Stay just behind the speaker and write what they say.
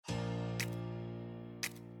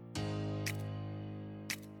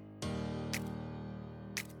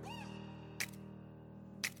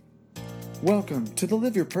Welcome to the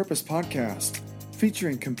Live Your Purpose podcast,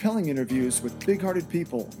 featuring compelling interviews with big-hearted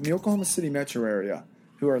people in the Oklahoma City metro area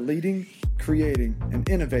who are leading, creating, and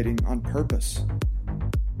innovating on purpose.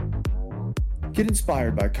 Get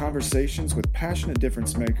inspired by conversations with passionate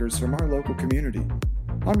difference makers from our local community.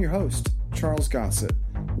 I'm your host, Charles Gossett,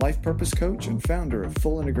 life purpose coach and founder of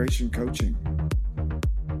Full Integration Coaching.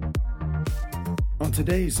 On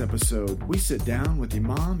today's episode, we sit down with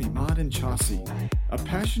Imam Imad Nchasi, a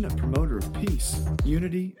passionate promoter of peace,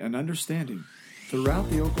 unity, and understanding throughout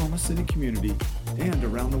the Oklahoma City community and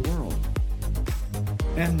around the world.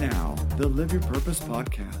 And now, the Live Your Purpose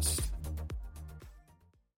podcast.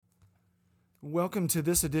 Welcome to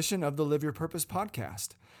this edition of the Live Your Purpose podcast.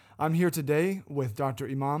 I'm here today with Dr.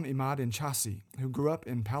 Imam Imad Nchasi, who grew up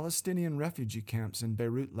in Palestinian refugee camps in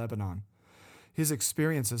Beirut, Lebanon. His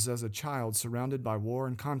experiences as a child surrounded by war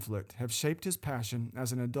and conflict have shaped his passion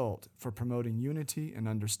as an adult for promoting unity and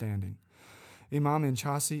understanding. Imam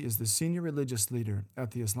Nchasi is the senior religious leader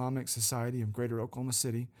at the Islamic Society of Greater Oklahoma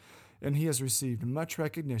City, and he has received much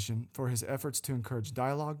recognition for his efforts to encourage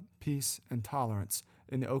dialogue, peace, and tolerance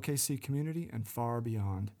in the OKC community and far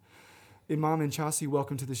beyond. Imam Nchasi,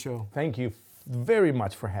 welcome to the show. Thank you very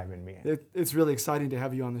much for having me. It's really exciting to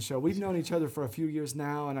have you on the show. We've known each other for a few years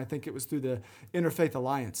now, and I think it was through the Interfaith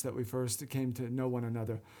Alliance that we first came to know one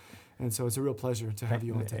another. And so it's a real pleasure to have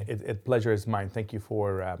you on today. Pleasure is mine. Thank you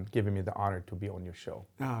for giving me the honor to be on your show.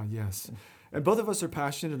 Ah, yes. And both of us are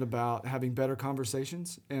passionate about having better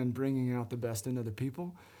conversations and bringing out the best in other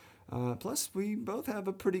people. Plus, we both have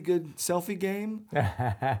a pretty good selfie game,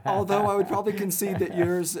 although I would probably concede that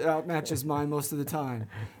yours outmatches mine most of the time.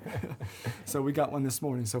 So we got one this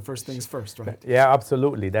morning, so first things first, right? Yeah,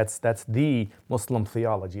 absolutely. That's the Muslim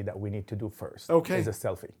theology that we need to do first. Okay. Is a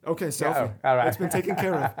selfie. Okay, selfie. Yeah, all right. It's been taken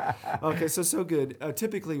care of. Okay, so good.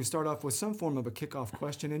 Typically, we start off with some form of a kickoff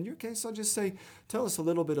question. In your case, I'll just say, tell us a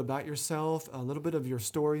little bit about yourself, a little bit of your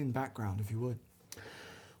story and background, if you would.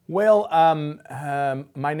 Well,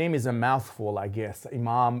 my name is a mouthful, I guess.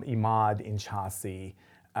 Imam Imad Nchasi,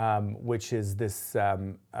 which is this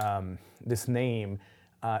name.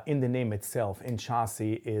 In the name itself,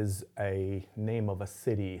 Nchasi is a name of a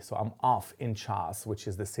city. So I'm of Nchas, which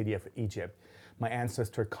is the city of Egypt. My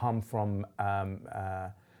ancestors come from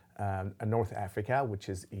North Africa, which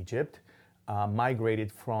is Egypt.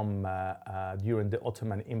 Migrated from during the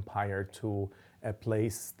Ottoman Empire to a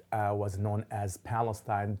place was known as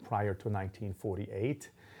Palestine prior to 1948.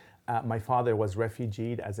 My father was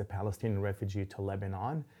refugeed as a Palestinian refugee to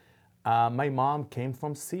Lebanon. My mom came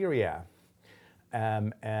from Syria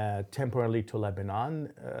temporarily to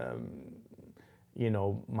Lebanon.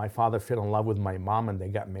 My father fell in love with my mom and they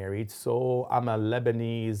got married. So I'm a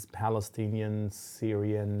Lebanese, Palestinian,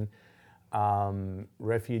 Syrian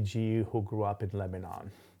refugee who grew up in Lebanon.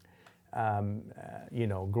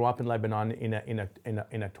 Grew up in Lebanon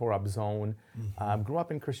in a Torah zone. Mm-hmm. Grew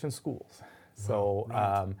up in Christian schools. Wow, So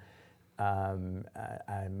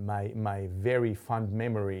right. my very fond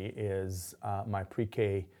memory is my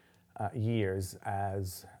pre-K years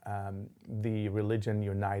as the Religion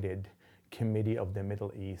United Committee of the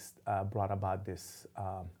Middle East brought about this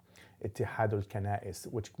Ittihad al-Kana'is,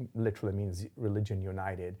 which literally means Religion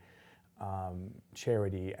United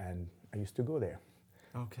charity, and I used to go there.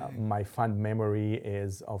 Okay. My fond memory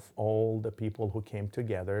is of all the people who came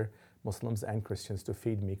together, Muslims and Christians, to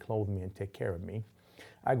feed me, clothe me, and take care of me.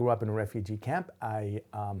 I grew up in a refugee camp. I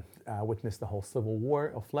witnessed the whole civil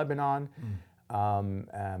war of Lebanon.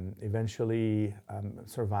 Eventually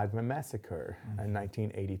survived a massacre in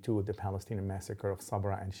 1982, the Palestinian massacre of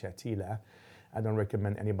Sabra and Shatila. I don't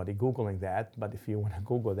recommend anybody Googling that, but if you want to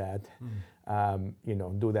Google that,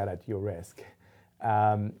 do that at your risk.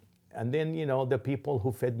 And then, the people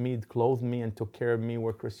who fed me, clothed me, and took care of me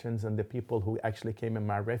were Christians, and the people who actually came in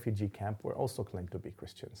my refugee camp were also claimed to be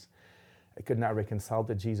Christians. I could not reconcile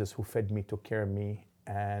the Jesus who fed me, took care of me,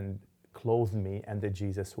 and clothed me, and the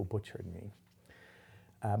Jesus who butchered me.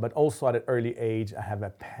 But also at an early age, I have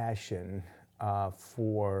a passion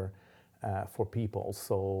for people.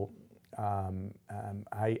 So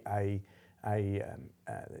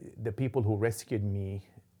the people who rescued me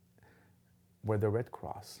were the Red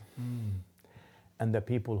Cross. And the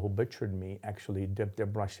people who butchered me actually dipped their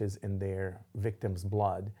brushes in their victims'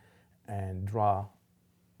 blood and draw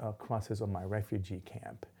crosses on my refugee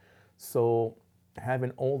camp. So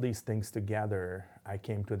having all these things together, I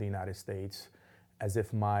came to the United States as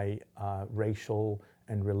if my racial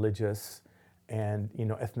and religious and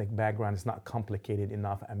ethnic background is not complicated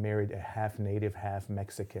enough. I married a half native, half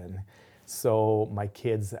Mexican. So my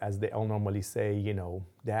kids, as they all normally say,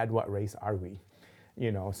 Dad, what race are we?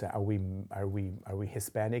 So are we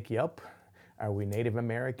Hispanic? Yep. Are we Native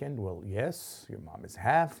American? Well, yes, your mom is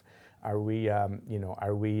half. Are we, African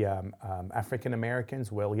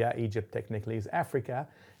Americans? Well, yeah, Egypt technically is Africa.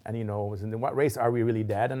 And, what race are we really,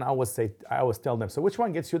 Dad? And I always tell them, so which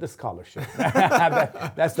one gets you the scholarship?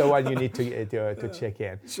 That's the one you need to check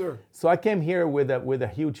in. Sure. So I came here with a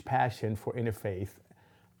huge passion for interfaith.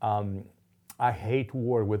 I hate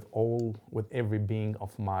war with every being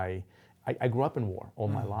of my. I grew up in war all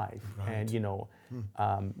my life, right.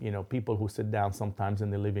 and people who sit down sometimes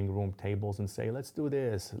in the living room tables and say, "Let's do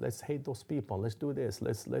this. Let's hate those people. Let's do this.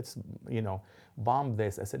 Let's bomb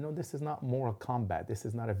this." I said, "No, this is not moral combat. This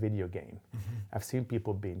is not a video game." I've seen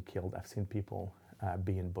people being killed. I've seen people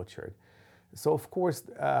being butchered. So of course,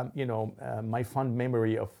 my fond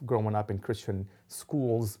memory of growing up in Christian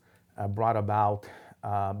schools brought about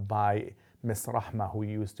by Miss Rahma, who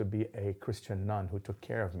used to be a Christian nun who took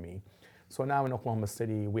care of me. So now in Oklahoma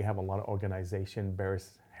City, we have a lot of organization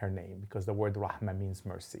bears her name because the word Rahma means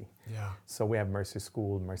mercy. Yeah. So we have Mercy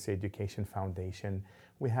School, Mercy Education Foundation.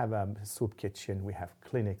 We have a soup kitchen. We have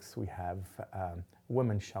clinics. We have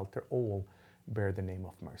women's shelter. All bear the name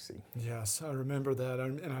of mercy. Yes, I remember that,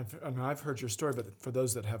 and I've heard your story, but for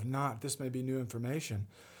those that have not, this may be new information.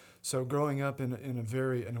 So growing up in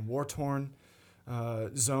a war-torn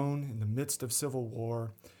zone in the midst of civil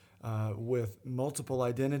war, with multiple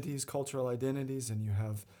identities, cultural identities, and you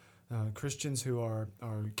have Christians who are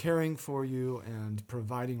caring for you and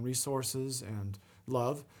providing resources and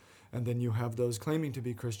love, and then you have those claiming to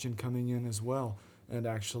be Christian coming in as well and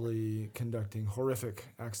actually conducting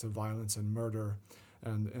horrific acts of violence and murder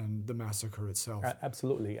and the massacre itself.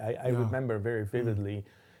 Absolutely. I remember very vividly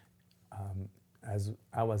as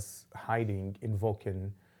I was hiding,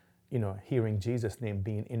 invoking, hearing Jesus' name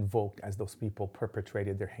being invoked as those people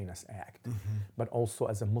perpetrated their heinous act. But also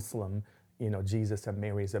as a Muslim, Jesus and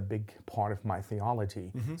Mary is a big part of my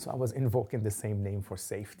theology. So I was invoking the same name for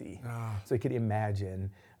safety. So you could imagine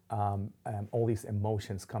all these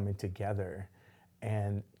emotions coming together.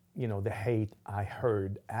 And, the hate I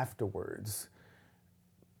heard afterwards,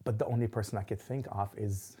 but the only person I could think of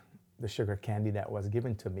is the sugar candy that was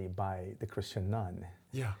given to me by the Christian nun.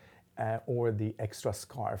 Yeah. Or the extra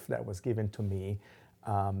scarf that was given to me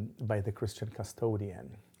by the Christian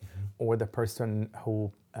custodian, or the person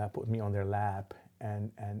who put me on their lap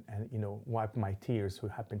and wiped my tears, who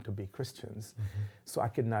happened to be Christians. So I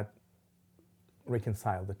could not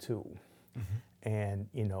reconcile the two. And,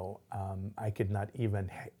 I could not even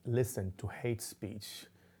listen to hate speech,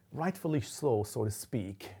 rightfully so to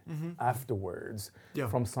speak, afterwards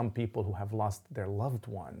from some people who have lost their loved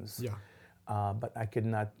ones. Yeah. But I could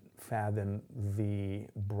not fathom the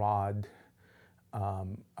broad,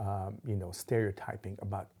 stereotyping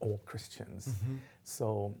about all Christians.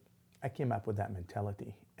 So I came up with that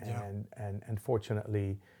mentality. And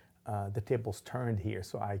fortunately, the tables turned here.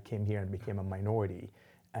 So I came here and became a minority.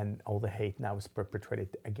 And all the hate now is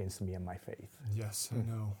perpetrated against me and my faith. Yes, I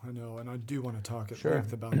know. And I do want to talk at Sure.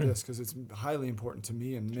 length about this because it's highly important to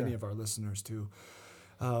me and many of our listeners too.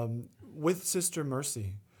 With Sister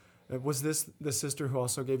Mercy, was this the sister who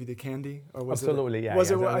also gave you the candy? Or was Absolutely, yeah. Was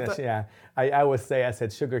yeah. I always say, I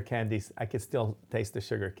said sugar candies, I could still taste the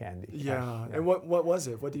sugar candy. Yeah. And what was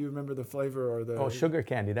it? What do you remember the flavor or the? Oh, sugar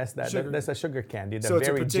candy. That's a sugar candy.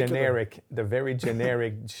 The very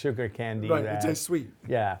generic sugar candy. Right, it tastes sweet.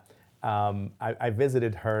 Yeah. I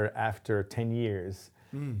visited her after 10 years,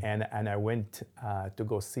 and I went to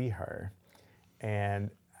go see her, and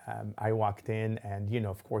I walked in, and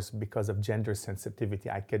of course, because of gender sensitivity,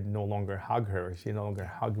 I could no longer hug her. She no longer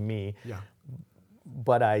hugged me. Yeah.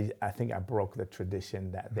 But I think I broke the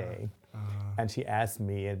tradition that day. And she asked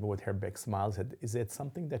me, and with her big smile, said, "Is it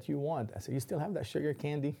something that you want?" I said, "You still have that sugar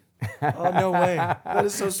candy?" Oh, no way. That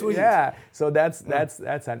is so sweet. Yeah. So that's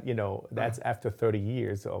after 30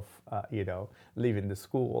 years of leaving the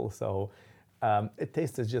school. So it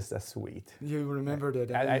tasted just as sweet. You remembered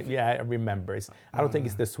it. I remember. I don't think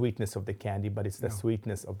it's the sweetness of the candy, but it's the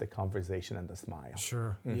sweetness of the conversation and the smile.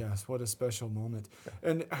 Sure. Yes. What a special moment.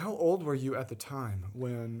 And how old were you at the time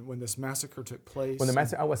when this massacre took place? When the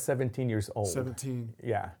massacre, I was 17 years old. 17.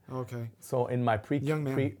 Yeah. Okay. So in my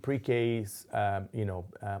pre-K,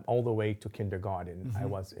 all the way to kindergarten, I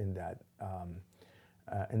was in that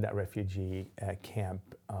refugee camp.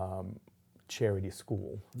 Charity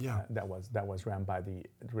school that was run by the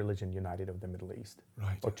Religion United of the Middle East,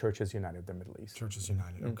 right? Or Churches United of the Middle East. Churches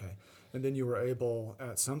United, okay. And then you were able,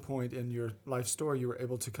 at some point in your life story, you were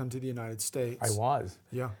able to come to the United States. I was.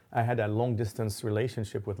 Yeah. I had a long distance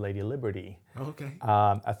relationship with Lady Liberty. Okay.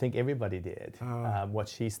 I think everybody did. What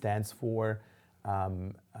she stands for,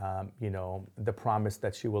 the promise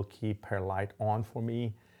that she will keep her light on for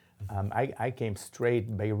me. I came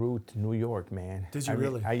straight Beirut, New York, man. Did you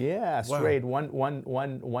really? Yeah, Wow. straight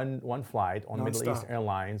one flight on Middle East Nonstop.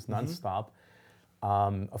 Airlines, nonstop.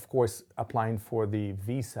 Of course, applying for the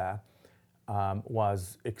visa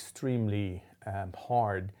was extremely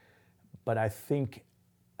hard, but I think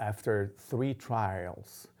after 3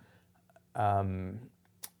 trials,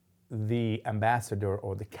 the ambassador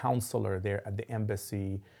or the counselor there at the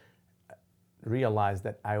embassy realized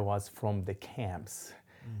that I was from the camps.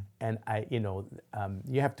 And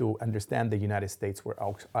you have to understand the United States were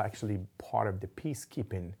actually part of the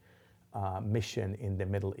peacekeeping mission in the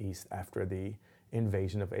Middle East after the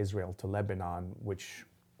invasion of Israel to Lebanon, which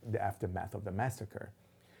the aftermath of the massacre.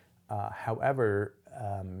 However,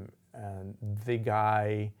 the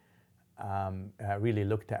guy really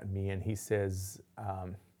looked at me and he says,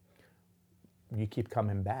 you keep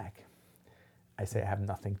coming back. I say, I have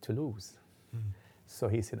nothing to lose. So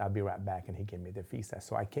he said, I'll be right back, and he gave me the visa.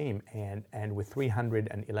 So I came, and with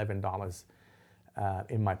 $311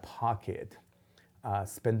 in my pocket,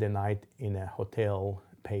 spent the night in a hotel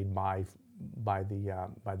paid by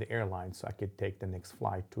the airline, so I could take the next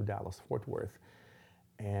flight to Dallas-Fort Worth.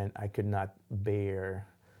 And I could not bear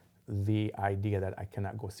the idea that I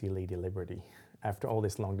cannot go see Lady Liberty after all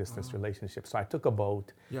this long-distance relationship. So I took a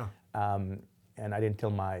boat, and I didn't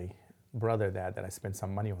tell my brother that I spent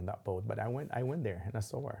some money on that boat, but I went there and I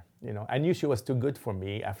saw her. I knew she was too good for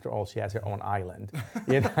me. After all, she has her own island.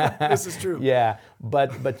 This is true. Yeah,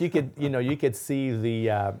 but you could see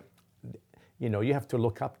the. You have to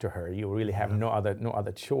look up to her. You really have no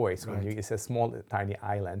other choice when it's a small, tiny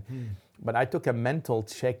island. But I took a mental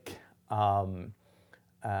check, a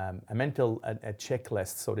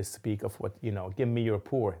checklist, so to speak, of what Give me your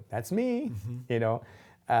poor. That's me.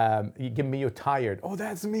 You give me your tired. Oh,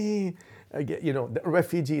 that's me. The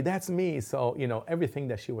refugee. That's me. So everything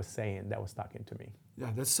that she was saying, that was talking to me.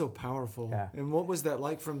 Yeah, that's so powerful. Yeah. And what was that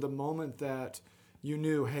like from the moment that you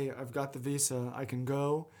knew, hey, I've got the visa, I can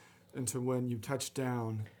go, into when you touched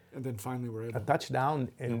down and then finally were able? A touchdown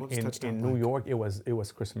in New York. It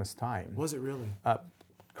was Christmas time. Was it really?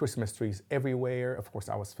 Christmas trees everywhere. Of course,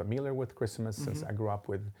 I was familiar with Christmas since I grew up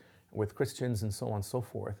with Christians and so on and so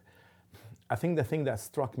forth. I think the thing that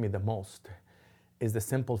struck me the most is the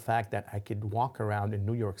simple fact that I could walk around in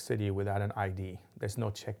New York City without an ID. There's no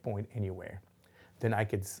checkpoint anywhere. Then I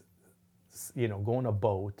could, go on a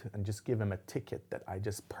boat and just give them a ticket that I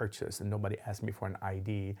just purchased, and nobody asked me for an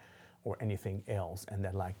ID or anything else. And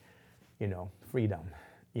then, freedom.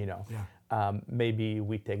 Maybe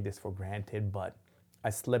we take this for granted, but I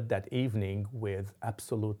slept that evening with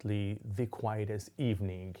absolutely the quietest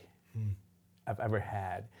evening I've ever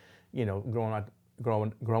had.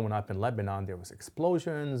 Growing up in Lebanon, there was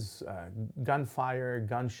explosions, gunfire,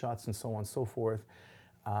 gunshots, and so on and so forth.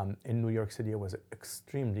 In New York City, it was an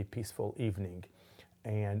extremely peaceful evening.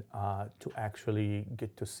 And to actually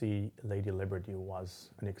get to see Lady Liberty was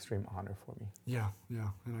an extreme honor for me. Yeah,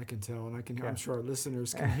 and I can tell, and I'm sure our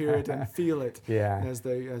listeners can hear it and feel it as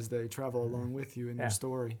they travel along with you in your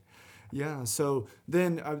story. Yeah. So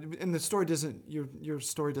then, and the story your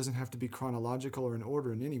story doesn't have to be chronological or in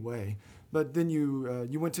order in any way. But then you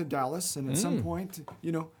went to Dallas, and at some point,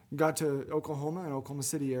 got to Oklahoma and Oklahoma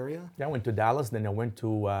City area. Yeah, I went to Dallas. Then I went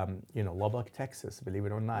to Lubbock, Texas. Believe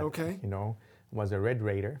it or not. Okay. Was a Red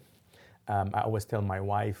Raider. I always tell my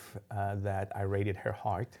wife that I raided her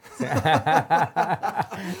heart.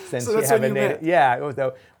 Since so that's she when you met.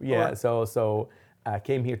 Yeah. So I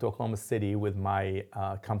came here to Oklahoma City with my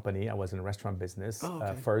company. I was in the restaurant business. Oh,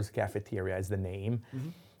 okay. First Cafeteria is the name.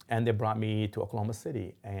 And they brought me to Oklahoma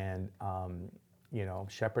City. And,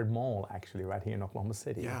 Shepherd Mall, actually, right here in Oklahoma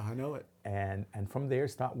City. Yeah, I know it. And from there,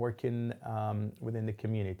 start working within the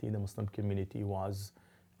community. The Muslim community was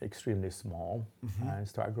extremely small, and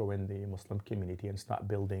start growing the Muslim community and start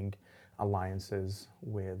building alliances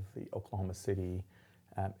with the Oklahoma City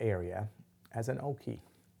area as an Okie.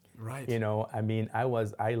 Right.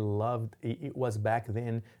 I loved it was back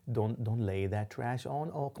then. Don't lay that trash on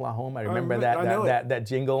Oklahoma. I remember that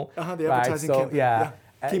jingle. The advertising campaign. Yeah.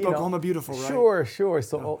 Keep Oklahoma beautiful, right? Sure.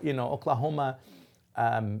 So Oklahoma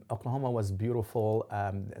was beautiful.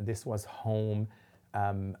 This was home.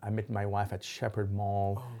 I met my wife at Shepherd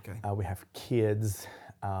Mall. Oh, okay. We have kids,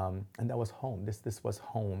 and that was home. This was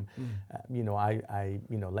home.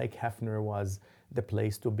 Lake Hefner was the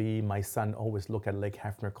place to be. My son always looked at Lake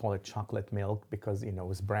Hefner, call it chocolate milk because it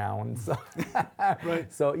was brown. So, right.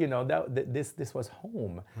 So this was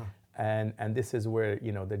home, and this is where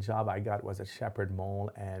the job I got was at Shepherd Mall,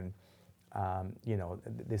 and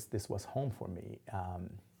this was home for me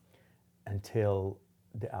until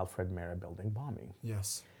the Alfred Mehra building bombing.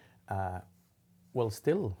 Yes. well,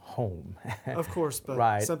 still home. Of course, but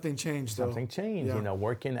Right. something changed, though. Something changed, Yeah. you know,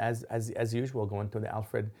 working as usual, going to the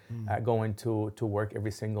Alfred, going to work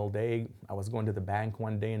every single day. I was going to the bank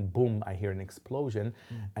one day and boom, I hear an explosion.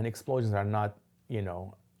 And explosions are not, you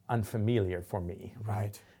know, unfamiliar for me,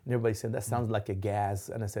 right? And everybody said, that sounds like a gas.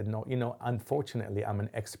 And I said, no, you know, unfortunately, I'm an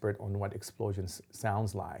expert on what explosions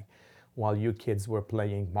sounds like. While you kids were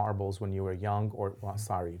playing marbles when you were young, or well,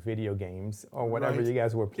 sorry, video games or whatever Right. you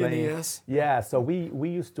guys were playing. NES? Yeah, so we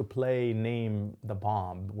used to play name the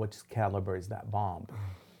bomb, which caliber is that bomb.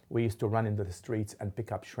 We used to run into the streets and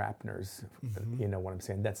pick up shrapnels. You know what I'm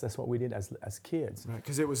saying? That's what we did as kids. Right,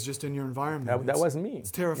 because it was just in your environment. That was me.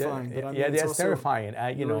 It's terrifying. Yeah, but I mean, yeah, it's that's also, terrifying.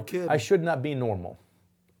 You you were a know, kid. I should not be normal.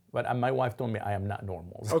 But my wife told me I am not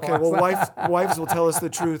normal. So Okay, well, wives will tell us the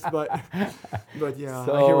truth, but yeah,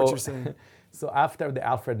 I hear what you're saying. So after the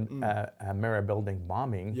Alfred Murrah building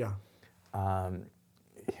bombing, Yeah,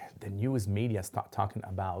 the news media start talking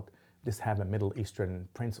about this have a Middle Eastern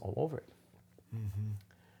prince all over it.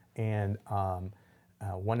 And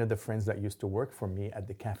one of the friends that used to work for me at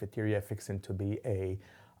the cafeteria, fixing to be a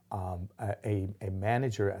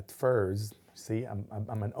manager at Furs. See, I'm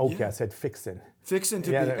an okay. Yeah. I said fixing. fixing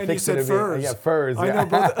to Yeah, be, and you fixing said to be- furs. yeah, furs, I yeah. know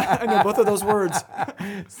both. I know both of those words.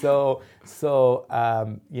 So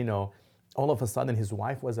you know, all of a sudden, his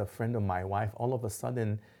wife was a friend of my wife. All of a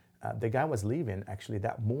sudden, the guy was leaving actually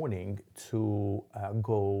that morning to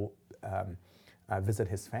go visit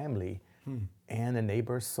his family. And a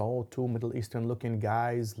neighbor saw two Middle Eastern looking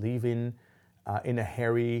guys leaving in a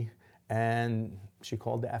hurry, and she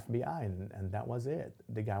called the FBI, and that was it.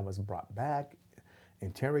 The guy was brought back,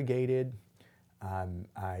 interrogated.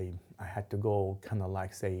 I had to go kind of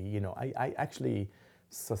like say, you know, I actually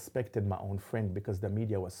suspected my own friend because the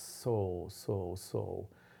media was so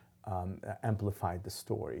amplified the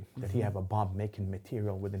story that he have a bomb making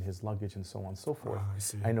material within his luggage and so on and so forth. Oh, I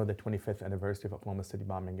see. I know the 25th anniversary of Oklahoma City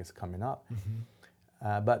bombing is coming up.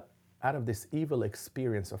 But out of this evil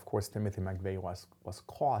experience, of course, Timothy McVeigh was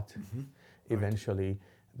caught eventually.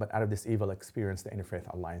 But out of this evil experience, the Interfaith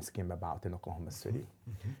Alliance came about in Oklahoma City.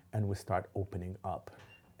 And we start opening up.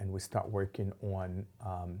 And we start working on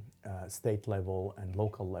state level and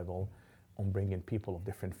local level on bringing people of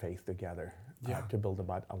different faith together to build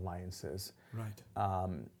about alliances. Right.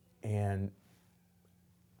 And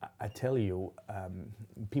I tell you,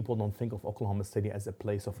 people don't think of Oklahoma City as a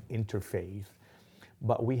place of interfaith,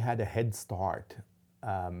 but we had a head start.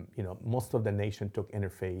 You know, most of the nation took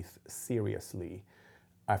interfaith seriously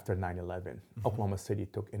after 9/11. Oklahoma City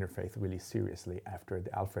took interfaith really seriously after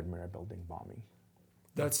the Alfred Murrah building bombing.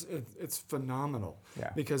 It's phenomenal.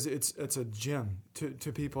 Yeah. Because it's a gem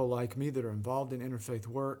to people like me that are involved in interfaith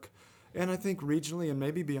work, and I think regionally and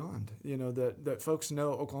maybe beyond. You know that folks know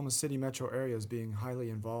Oklahoma City metro area as being highly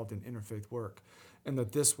involved in interfaith work, and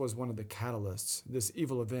that this was one of the catalysts, this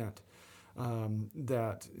evil event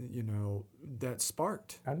that that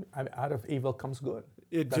sparked. And out of evil comes good.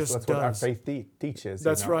 That's what our faith teaches.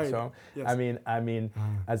 That's right. So Yes. I mean,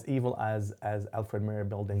 as evil as Alfred Murrah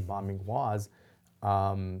building bombing was,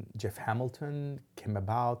 Jeff Hamilton came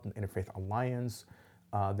about, an Interfaith Alliance,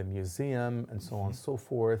 the museum, and so on and so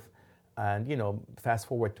forth. And you know, fast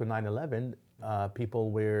forward to 9/11,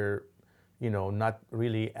 people were, you know, not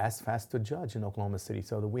really as fast to judge in Oklahoma City.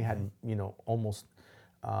 So that we had, you know, almost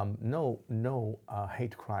no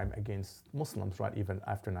hate crime against Muslims, right, even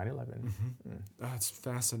after 9/11. That's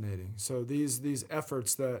fascinating. So these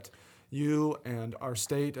efforts that you and our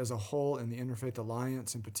state as a whole and the Interfaith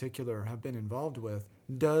Alliance in particular have been involved with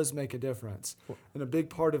does make a difference. And a big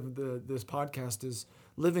part of this podcast is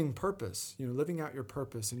living purpose, you know, living out your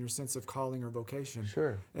purpose and your sense of calling or vocation.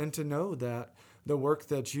 Sure. And to know that the work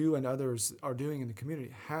that you and others are doing in the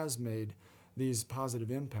community has made these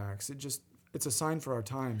positive impacts. It's a sign for our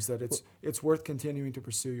times that it's worth continuing to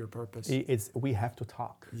pursue your purpose. We have to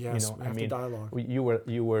talk. Yes, you know, we have to dialogue.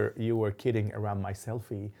 You were kidding around my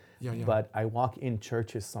selfie, Yeah. but I walk in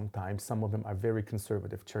churches sometimes. Some of them are very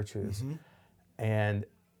conservative churches, and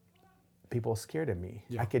people are scared of me.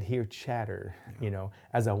 Yeah. I could hear chatter, you know,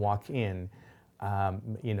 as I walk in.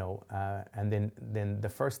 You know, and then the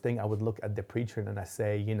first thing I would look at the preacher and I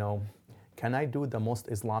say, you know, can I do the most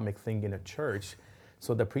Islamic thing in a church?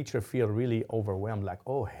 So the preacher feel really overwhelmed, like,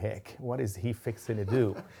 oh heck, what is he fixing to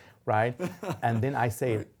do, right? And then I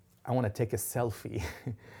say, I want to take a selfie,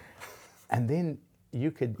 and then you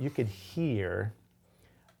could hear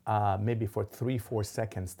maybe for 3-4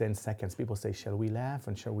 seconds, 10 seconds, people say, shall we laugh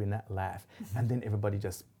and shall we not laugh? And then everybody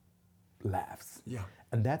just laughs. Yeah.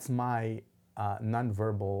 And that's my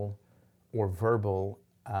nonverbal or verbal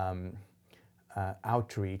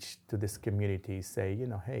outreach to this community. Say, you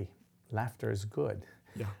know, hey, laughter is good.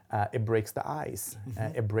 Yeah. It breaks the ice.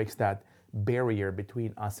 It breaks that barrier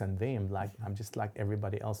between us and them. Like I'm just like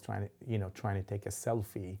everybody else trying to take a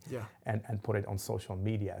selfie Yeah. and put it on social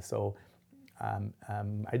media. So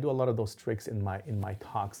I do a lot of those tricks in my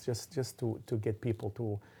talks just to get people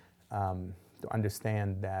to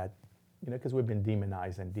understand that, because we've been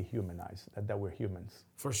demonized and dehumanized, that we're humans.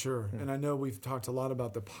 For sure. And I know we've talked a lot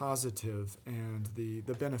about the positive and the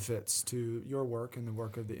benefits to your work and the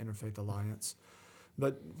work of the Interfaith Alliance.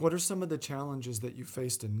 But what are some of the challenges that you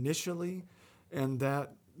faced initially and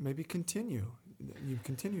that maybe you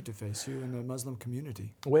continue to face you in the Muslim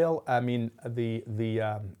community? Well, I mean,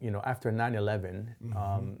 after 9/11,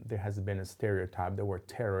 there has been a stereotype that where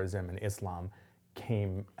terrorism and Islam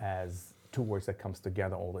came as two words that comes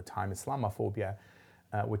together all the time. Islamophobia,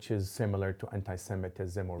 which is similar to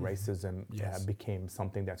anti-Semitism or racism, Yes. became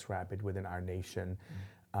something that's rapid within our nation.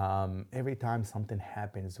 Every time something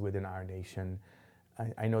happens within our nation,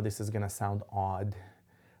 I know this is going to sound odd,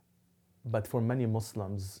 but for many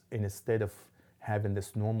Muslims, instead of having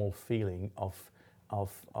this normal feeling of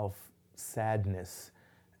sadness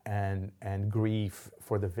and grief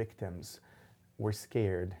for the victims, we're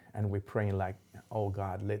scared and we're praying like, oh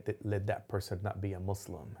God, let that person not be a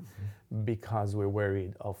Muslim, because we're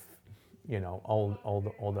worried of,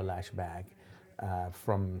 all the lashback,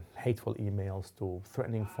 from hateful emails to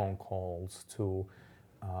threatening phone calls to,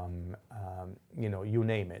 you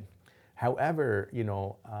name it. However,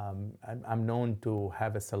 I'm known to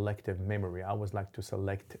have a selective memory. I always like to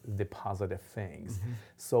select the positive things.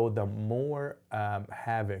 So the more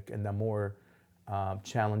havoc and the more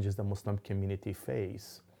challenges the Muslim community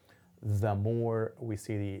face, the more we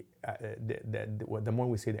see the more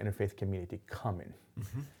we see the interfaith community coming.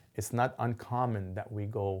 It's not uncommon that we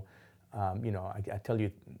go. I tell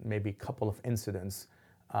you maybe a couple of incidents.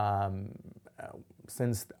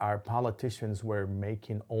 Since our politicians were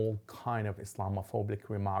making all kind of Islamophobic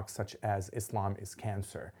remarks, such as Islam is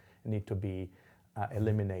cancer, need to be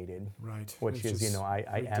eliminated. Right. Which It's is, just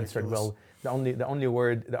I answered, ridiculous. well,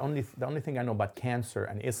 the only thing I know about cancer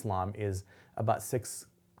and Islam is about 6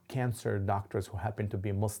 cancer doctors who happen to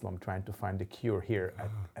be Muslim trying to find a cure here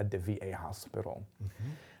at the VA hospital.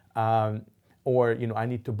 Or, I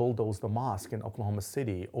need to bulldoze the mosque in Oklahoma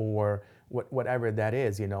City, or whatever that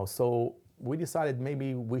is, So we decided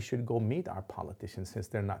maybe we should go meet our politicians since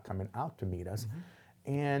they're not coming out to meet us.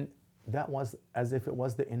 And that was as if it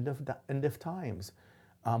was the end of times.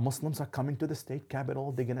 Muslims are coming to the state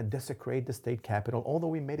capitol. They're going to desecrate the state capitol, although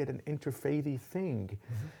we made it an interfaithy thing.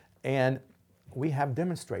 And we have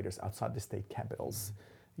demonstrators outside the state capitals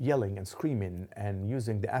yelling and screaming and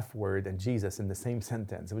using the F word and Jesus in the same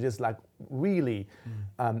sentence. It was just like really,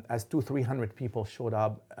 as 200-300 people showed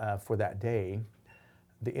up for that day,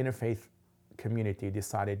 the interfaith community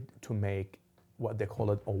decided to make what they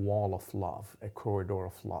call it a wall of love, a corridor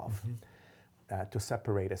of love, to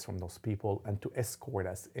separate us from those people and to escort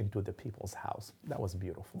us into the people's house. That was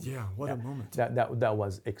beautiful. Yeah, what a moment. That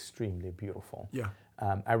was extremely beautiful. Yeah.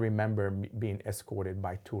 I remember being escorted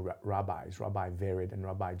by 2 rabbis, Rabbi Vered and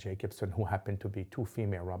Rabbi Jacobson, who happened to be 2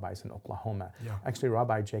 female rabbis in Oklahoma. Yeah. Actually,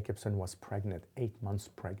 Rabbi Jacobson was pregnant, 8 months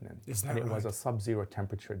pregnant. Is that and it was right? a sub-zero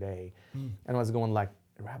temperature day. And I was going like,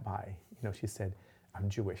 Rabbi, she said, I'm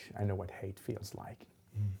Jewish. I know what hate feels like.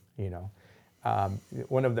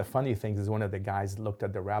 One of the funny things is one of the guys looked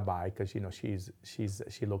at the rabbi because she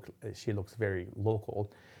looks very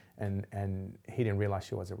local, and he didn't realize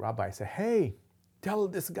she was a rabbi. I said, hey, tell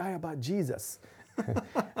this guy about Jesus.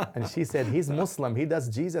 And she said, he's Muslim. He does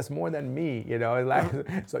Jesus more than me.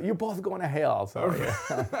 So you're both going to hell. So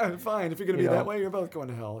Fine. If you're going to be that way, you're both going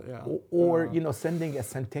to hell. Yeah. Or sending a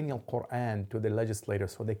centennial Quran to the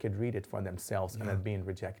legislators so they could read it for themselves and it being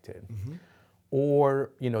rejected.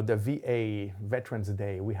 Or, the VA Veterans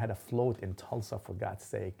Day, we had a float in Tulsa, for God's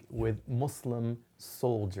sake, with Muslim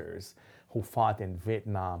soldiers who fought in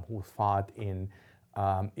Vietnam, who fought in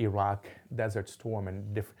Iraq, Desert Storm,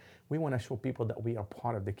 and we want to show people that we are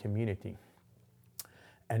part of the community.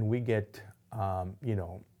 And we get,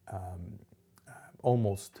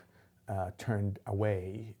 almost turned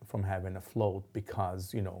away from having a float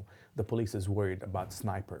because, the police is worried about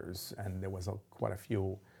snipers, and there was quite a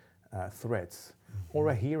few threats. Or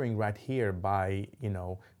a hearing right here by,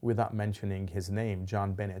 without mentioning his name,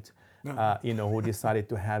 John Bennett, who decided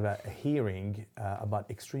to have a hearing about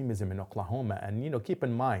extremism in Oklahoma. And, keep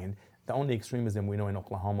in mind, the only extremism we know in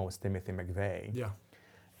Oklahoma was Timothy McVeigh. Yeah.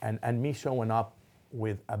 And me showing up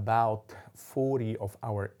with about 40 of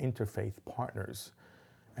our interfaith partners.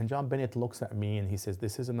 And John Bennett looks at me and he says,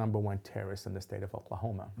 this is the #1 terrorist in the state of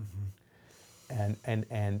Oklahoma. And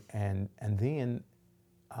then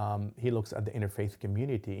he looks at the interfaith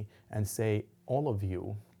community and say, all of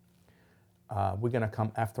you, we're going to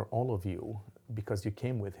come after all of you because you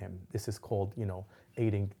came with him. This is called,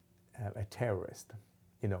 aiding a terrorist.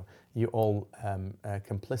 You're all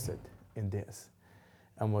complicit in this.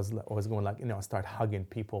 And was going like, start hugging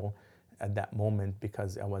people at that moment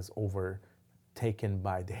because I was overtaken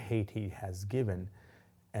by the hate he has given.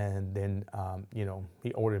 And then,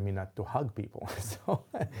 he ordered me not to hug people.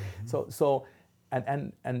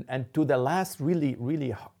 And to the last,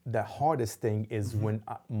 really, the hardest thing is when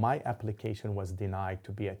my application was denied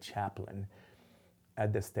to be a chaplain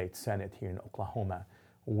at the state senate here in Oklahoma,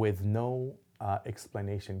 with no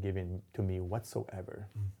explanation given to me whatsoever.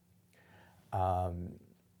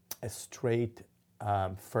 A straight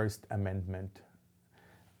First Amendment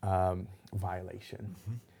violation,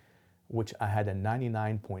 which I had a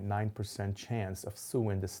 99.9% chance of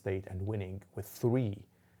suing the state and winning, with 3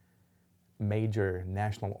 major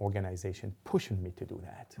national organizations pushing me to do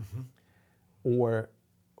that. Or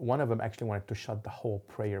one of them actually wanted to shut the whole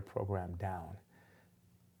prayer program down.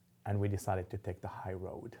 And we decided to take the high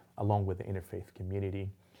road, along with the interfaith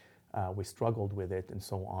community. We struggled with it and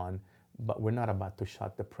so on, but we're not about to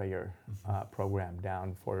shut the prayer program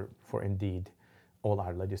down, for indeed, all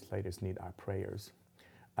our legislators need our prayers,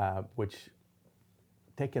 which,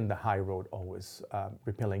 taking the high road always,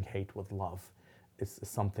 repelling hate with love, is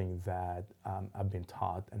something that I've been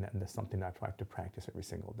taught, and that's something I try to practice every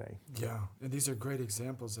single day. Yeah, and these are great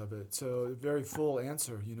examples of it. So a very full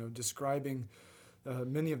answer, describing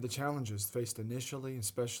many of the challenges faced initially,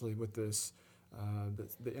 especially with this,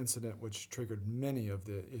 the incident which triggered many of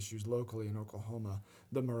the issues locally in Oklahoma,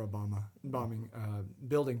 the Murrah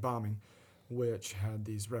building bombing, which had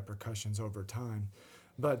these repercussions over time.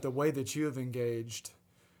 But the way that you have engaged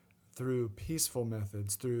through peaceful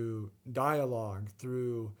methods, through dialogue,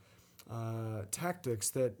 through tactics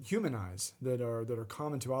that humanize, that are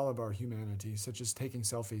common to all of our humanity, such as taking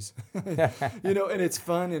selfies, and it's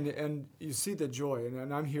fun, and you see the joy.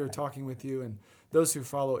 And I'm here talking with you, and those who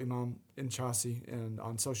follow Imam Inchausti and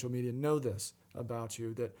on social media know this about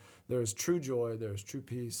you, that there is true joy, there is true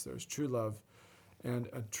peace, there is true love, and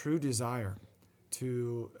a true desire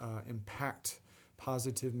to impact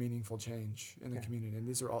positive, meaningful change in the community. And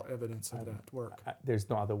these are all evidence of that work. There's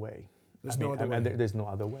no other way. There's no other way. There's no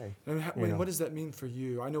other way. And what does that mean for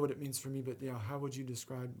you? I know what it means for me, but how would you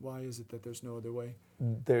describe, why is it that there's no other way?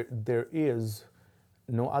 There is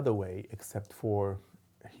no other way except for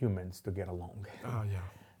humans to get along. Oh,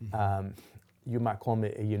 yeah. You might call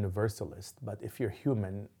me a universalist, but if you're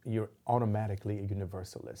human, you're automatically a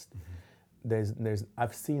universalist.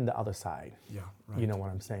 I've seen the other side. Yeah, right. You know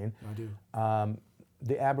what I'm saying? I do.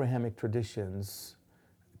 The Abrahamic traditions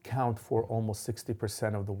count for almost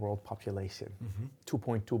 60% of the world population.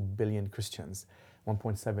 2.2 billion Christians,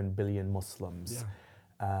 1.7 billion Muslims,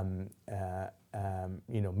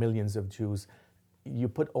 millions of Jews. You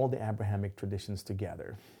put all the Abrahamic traditions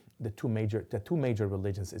together. The two major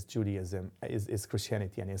religions is Judaism, is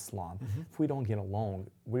Christianity and Islam. If we don't get along,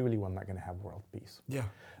 we really are not going to have world peace. Yeah.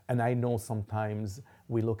 And I know sometimes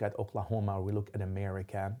we look at Oklahoma, or we look at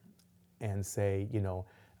America, and say,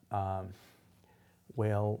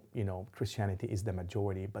 Christianity is the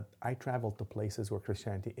majority, but I travel to places where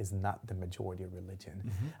Christianity is not the majority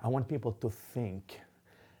religion. I want people to think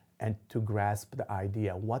and to grasp the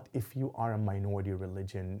idea, what if you are a minority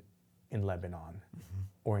religion in Lebanon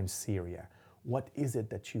or in Syria? What is it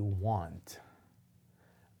that you want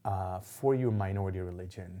for your minority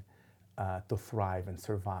religion to thrive and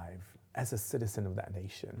survive as a citizen of that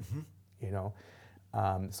nation?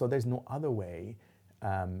 So there's no other way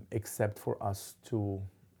except for us to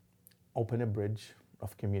open a bridge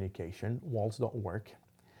of communication. Walls don't work.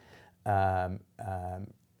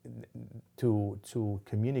 To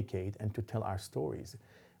communicate and to tell our stories,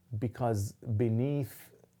 because beneath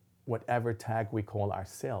whatever tag we call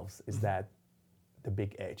ourselves is that the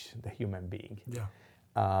big H, the human being. Yeah.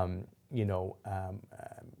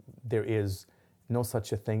 There is no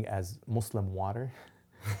such a thing as Muslim water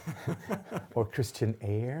or Christian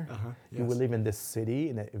air. Yes. We live in this city,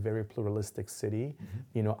 in a very pluralistic city.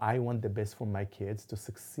 I want the best for my kids to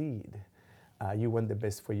succeed. You want the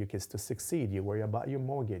best for your kids to succeed. You worry about your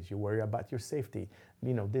mortgage. You worry about your safety.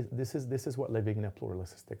 This is what living in a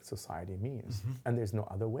pluralistic society means. And there's no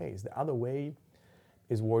other ways. The other way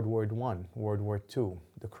is World War I, World War II,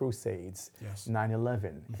 the Crusades, yes.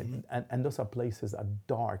 9/11. And those are places that are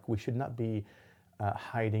dark. We should not be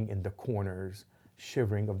hiding in the corners,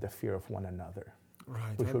 shivering of the fear of one another.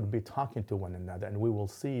 Right. We should be talking to one another, and we will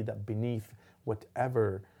see that beneath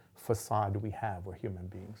whatever facade we have. We're human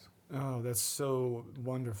beings. Oh, that's so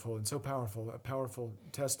wonderful and so powerful, a powerful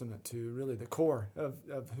testament to really the core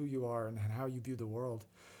of who you are and how you view the world.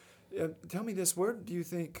 Tell me this, where do you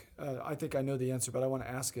think I know the answer, but I want to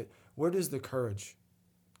ask it, where does the courage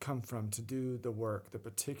come from to do the work, the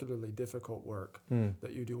particularly difficult work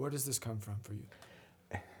that you do? Where does this come from for you?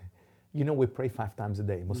 You know, we pray 5 times a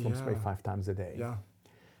day. Muslims pray 5 times a day. Yeah.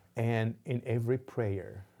 And in every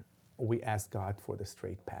prayer, we ask God for the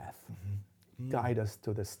straight path. Guide us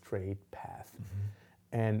to the straight path.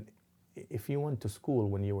 And if you went to school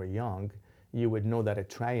when you were young, you would know that a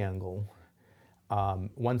triangle,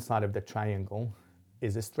 one side of the triangle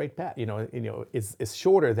is a straight path. It's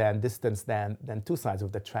shorter than distance than 2 sides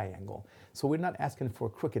of the triangle. So we're not asking for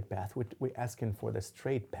a crooked path. We're asking for the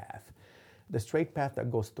straight path. The straight path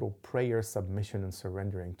that goes through prayer, submission, and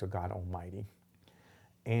surrendering to God Almighty.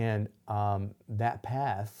 And that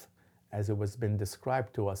path, as it was been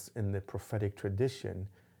described to us in the prophetic tradition,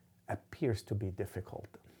 appears to be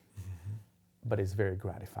difficult, but it's very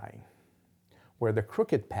gratifying. Where the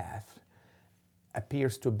crooked path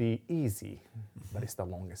appears to be easy, but it's the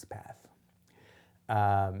longest path.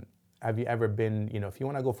 Have you ever been, if you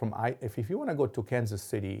want to go if you want to go to Kansas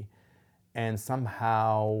City and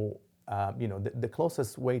somehow, the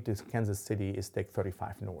closest way to Kansas City is take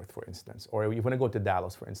 35 north, for instance. Or if you want to go to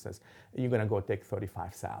Dallas, for instance, you're going to go take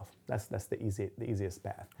 35 south. That's the easiest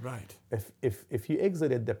path. Right. If you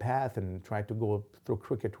exited the path and tried to go through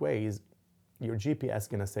crooked ways, your GPS is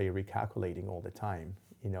going to say you're recalculating all the time,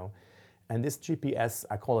 And this GPS,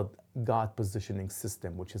 I call it God positioning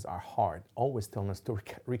system, which is our heart, always telling us to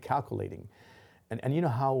recalculating. And you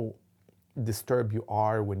know how disturbed you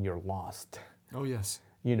are when you're lost. Oh, yes.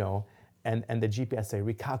 And the GPS say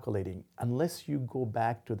recalculating, unless you go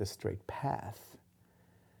back to the straight path,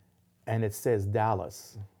 and it says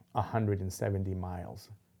Dallas, 170 miles,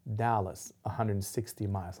 Dallas, 160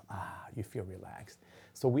 miles, you feel relaxed.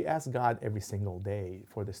 So we ask God every single day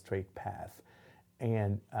for the straight path.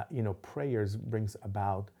 And, prayers brings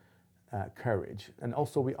about courage. And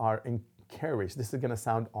also we are encouraged, this is going to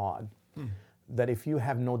sound odd, that if you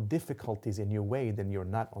have no difficulties in your way, then you're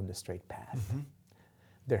not on the straight path.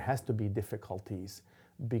 There has to be difficulties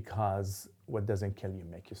because what doesn't kill you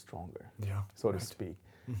make you stronger, so to speak.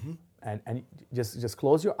 And just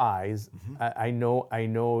close your eyes. I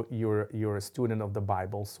know you're a student of the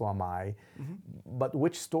Bible, so am I. But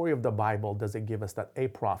which story of the Bible does it give us that a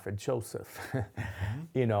prophet, Joseph,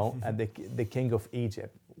 and the king of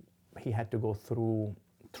Egypt, he had to go through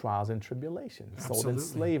trials and tribulations, sold in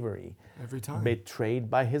slavery, every time, betrayed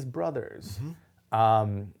by his brothers.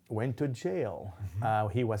 Went to jail.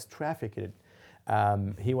 He was trafficked.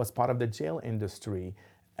 He was part of the jail industry,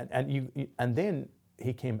 and then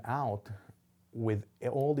he came out with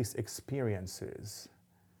all these experiences.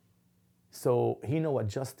 So he knew what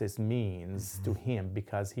justice means to him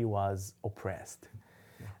because he was oppressed.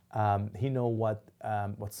 He knew what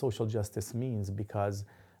social justice means because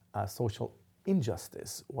social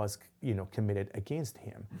injustice was committed against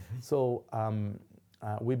him. So.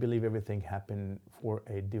 We believe everything happened for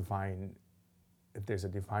a divine, if there's a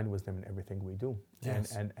divine wisdom in everything we do.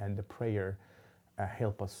 Yes. And the prayer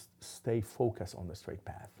help us stay focused on the straight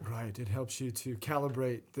path. Right, it helps you to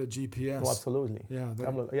calibrate the GPS. Oh, absolutely. Yeah,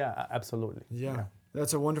 Absolutely. Yeah,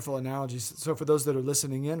 that's a wonderful analogy. So for those that are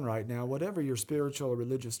listening in right now, whatever your spiritual or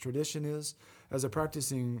religious tradition is, as a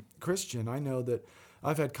practicing Christian, I know that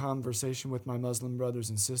I've had conversation with my Muslim brothers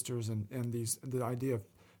and sisters and the idea of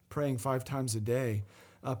praying 5 times a day,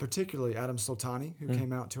 particularly Adam Soltani, who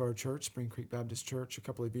came out to our church, Spring Creek Baptist Church, a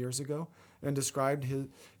couple of years ago, and described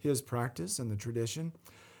his practice and the tradition.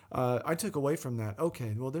 I took away from that,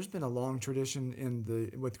 okay, well, there's been a long tradition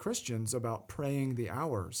with Christians about praying the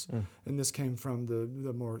hours, and this came from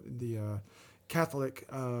the Catholic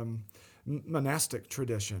monastic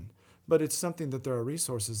tradition. But it's something that there are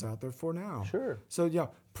resources out there for now. Sure. So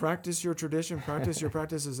practice your tradition, practice your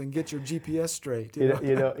practices, and get your GPS straight.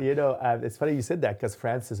 It's funny you said that because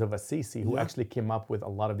Francis of Assisi, who actually came up with a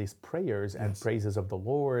lot of these prayers and praises of the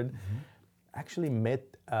Lord, actually met.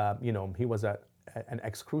 He was an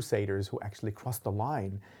ex-Crusaders who actually crossed the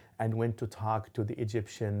line and went to talk to the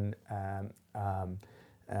Egyptian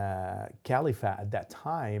caliphate at that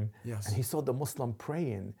time, and he saw the Muslim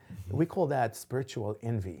praying. We call that spiritual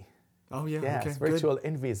envy. Oh, yeah. Yeah, okay, spiritual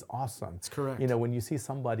envy is awesome. That's correct. When you see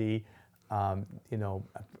somebody,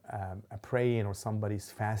 praying or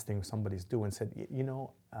somebody's fasting or somebody's doing, said,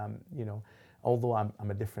 although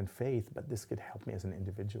I'm a different faith, but this could help me as an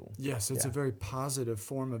individual. Yes, it's a very positive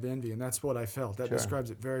form of envy, and that's what I felt. That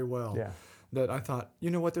describes it very well. Yeah. that I thought, you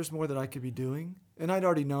know what, there's more that I could be doing. And I'd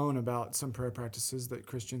already known about some prayer practices that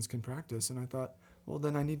Christians can practice, and I thought, well,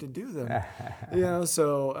 then I need to do them.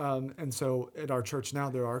 So at our church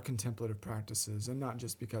now there are contemplative practices, and not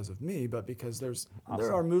just because of me, but because there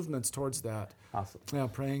are movements towards that. Awesome.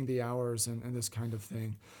 Praying the hours and this kind of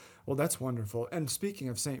thing. Well, that's wonderful. And speaking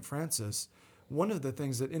of St. Francis, one of the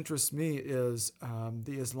things that interests me is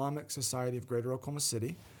the Islamic Society of Greater Oklahoma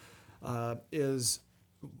City is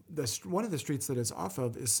one of the streets that it's off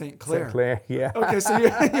of is St. Clair. St. Clair, yeah. Okay, so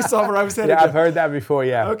you saw where I was headed. Yeah, I've heard that before,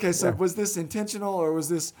 yeah. Okay, so was this intentional or was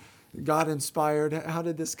this God-inspired? How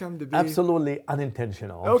did this come to be? Absolutely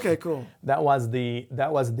unintentional. Okay, cool. The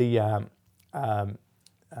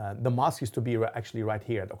mosque used to be actually right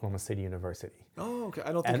here at Oklahoma City University. Oh, okay.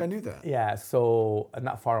 I don't think I knew that. Yeah, so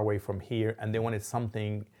not far away from here, and they wanted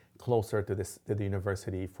something closer to the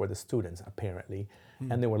university for the students, apparently.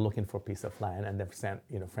 And they were looking for a piece of land, and they've sent,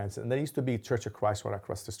 Francis. And there used to be Church of Christ right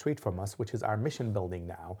across the street from us, which is our mission building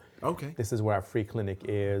now. Okay. This is where our free clinic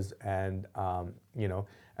is, and and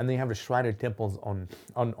then you have the Shriner temples on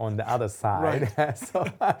the other side. Right.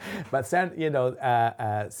 But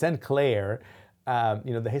St. Clair,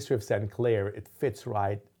 the history of St. Clair, it fits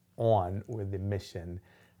right on with the mission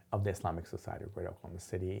of the Islamic Society of Greater Oklahoma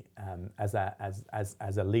City as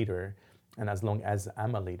a leader, and as long as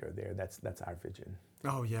I'm a leader there, that's our vision.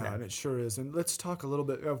 Oh, yeah, and it sure is. And let's talk a little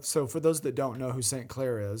bit. So for those that don't know who St.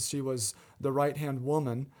 Clair is, she was the right-hand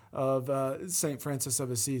woman of St. Francis of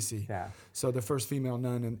Assisi. Yeah. So the first female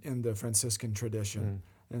nun in the Franciscan tradition.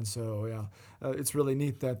 And so, it's really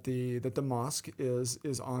neat that the mosque is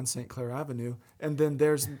on St. Clair Avenue, and then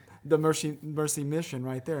there's the Mercy Mission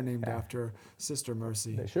right there, named after Sister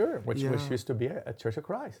Mercy. Sure, which used to be a Church of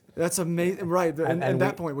Christ. That's amazing, right? And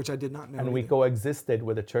that point, which I did not know. And we coexisted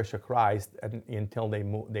with the Church of Christ until they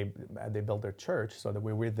built their church, so that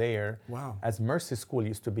we were there. Wow. As Mercy School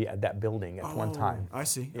used to be at that building at one time. I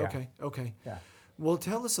see. Yeah. Okay. Yeah. Well,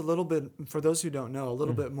 tell us a little bit, for those who don't know, a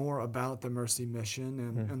little bit more about the Mercy Mission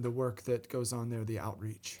and the work that goes on there, the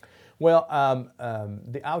outreach. Well,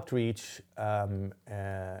 the outreach have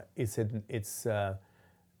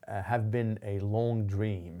been a long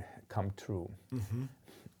dream come true.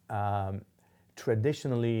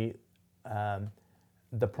 Traditionally,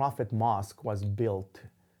 the Prophet Mosque was built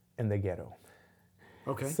in the ghetto.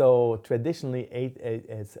 Okay. So traditionally,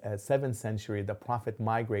 7th century, the Prophet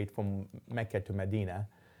migrated from Mecca to Medina,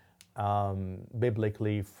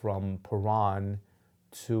 biblically from Paran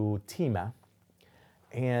to Tima.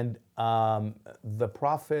 And the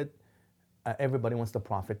Prophet, everybody wants the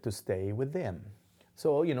Prophet to stay with them.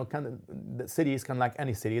 So, kind of the city is kind of like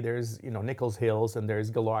any city. There's, Nichols Hills, and there's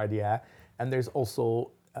Gaillardia, and there's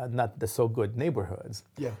also not the so good neighborhoods.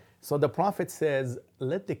 Yeah. So the Prophet says,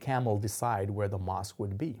 let the camel decide where the mosque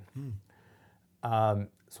would be.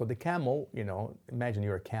 So the camel, imagine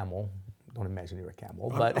you're a camel. Don't imagine you're a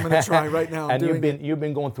camel. But I'm going to try right now. And you've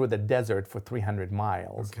been going through the desert for 300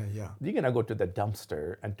 miles. Okay, yeah. You're going to go to the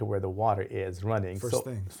dumpster and to where the water is running. First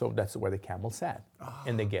thing. So that's where the camel sat,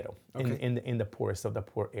 in the ghetto, okay. in the poorest of the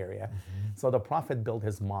poor area. So the Prophet built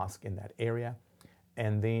his mosque in that area.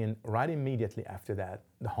 And then right immediately after that,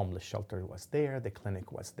 the homeless shelter was there, the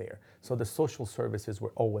clinic was there. So the social services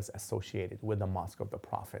were always associated with the Mosque of the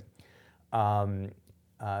Prophet.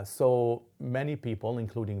 So many people,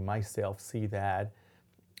 including myself, see that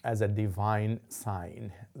as a divine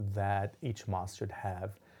sign that each mosque should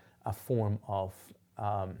have a form of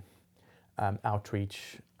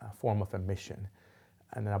outreach, a form of a mission.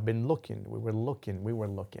 And I've been looking, we were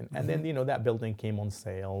looking. And then, that building came on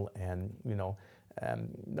sale, and,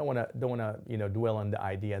 don't want to dwell on the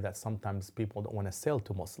idea that sometimes people don't want to sell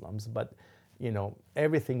to Muslims, but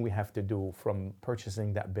everything we have to do, from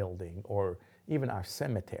purchasing that building or even our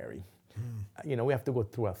cemetery, we have to go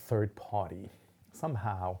through a third party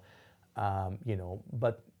somehow,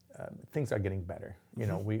 but things are getting better.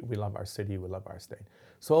 We love our city, we love our state.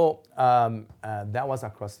 So that was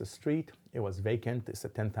across the street. It was vacant. It's a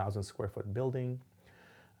 10,000 square foot building.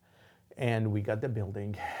 And we got the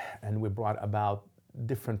building, and we brought about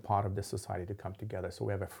different part of the society to come together. So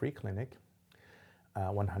we have a free clinic,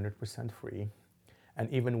 100% free.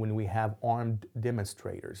 And even when we have armed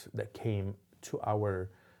demonstrators that came to our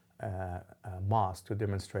mosque to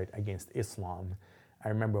demonstrate against Islam, I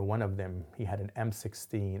remember one of them, he had an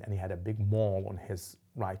M16 and he had a big mole on his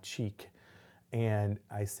right cheek. And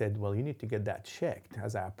I said, well, you need to get that checked.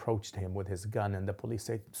 As I approached him with his gun, and the police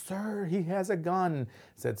said, sir, he has a gun. I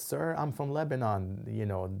said, sir, I'm from Lebanon.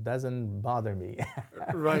 Doesn't bother me.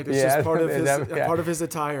 Right, it's just part of his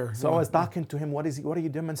attire. So I was talking to him, what are you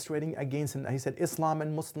demonstrating against? And he said, Islam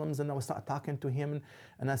and Muslims. And I was talking to him,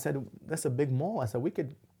 and I said, that's a big mall. I said, we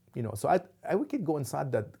could, we could go inside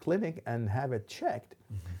that clinic and have it checked.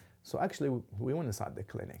 Mm-hmm. So actually, we went inside the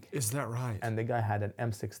clinic. Is that right? And the guy had an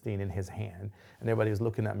M16 in his hand, and everybody was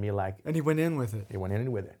looking at me like... And he went in with it. He went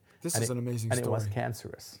in with it. This is an amazing story. And it was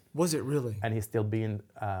cancerous. Was it really? And he's still being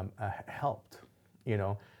helped,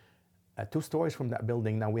 2 stories from that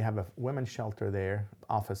building. Now we have a women's shelter there,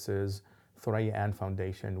 offices, Thuraya Ann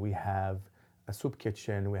Foundation. We have a soup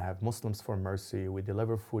kitchen. We have Muslims for Mercy. We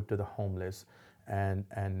deliver food to the homeless. And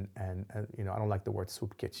I don't like the word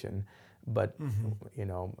soup kitchen, but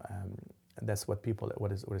that's what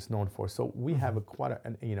is known for. So we have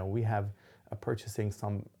we have purchasing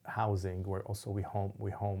some housing where also we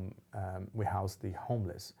house the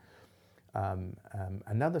homeless.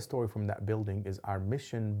 Another story from that building is our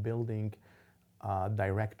mission building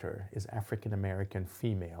director is African American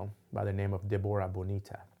female by the name of Deborah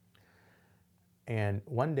Bonita. And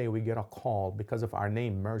one day we get a call because of our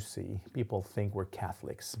name Mercy. People think we're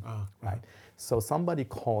Catholics, right? So somebody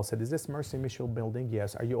called, said, "Is this Mercy Mission building?"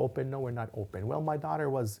 "Yes." "Are you open?" "No, we're not open." "Well, my daughter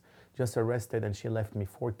was just arrested and she left me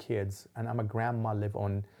 4 kids, and I'm a grandma, live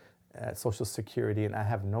on Social Security, and I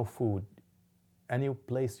have no food. Any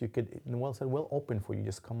place you could?" Well, said, "We'll open for you.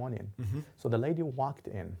 Just come on in." Mm-hmm. So the lady walked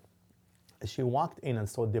in. She walked in and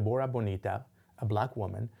saw Deborah Bonita, a black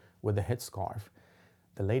woman with a headscarf.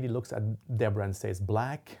 The lady looks at Deborah and says,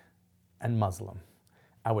 "Black and Muslim,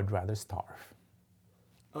 I would rather starve."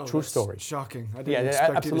 Oh, true story. Shocking. I didn't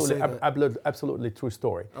expect you to say that. Absolutely true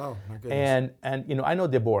story. Oh my goodness. And I know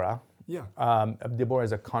Deborah. Yeah. Deborah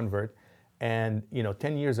is a convert, and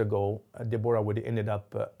 10 years ago, Deborah would have ended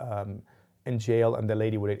up in jail, and the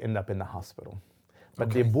lady would have ended up in the hospital. But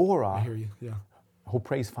Okay. Deborah, I hear you. Yeah. who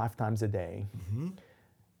prays 5 times a day, Mm-hmm.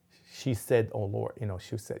 she said, "Oh Lord,"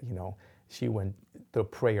 she said, she went to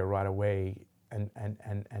prayer right away,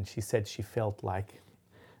 and she said she felt like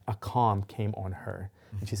a calm came on her.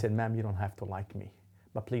 Mm-hmm. And she said, "Ma'am, you don't have to like me,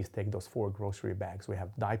 but please take those 4 grocery bags. We have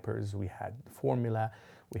diapers, we had formula,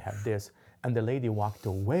 we have this." And the lady walked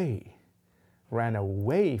away, ran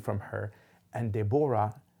away from her, and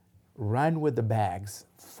Deborah ran with the bags,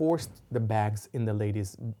 forced the bags in the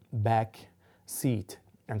lady's back seat,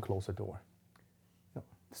 and closed the door. No,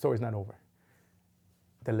 the story's not over.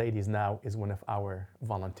 The lady is one of our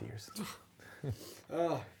volunteers.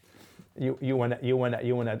 You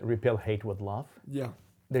wanna repel hate with love? Yeah.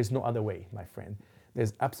 There's no other way, my friend.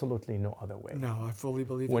 There's absolutely no other way. No, I fully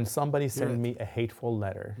believe it. When somebody sent me a hateful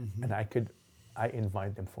letter, Mm-hmm. and I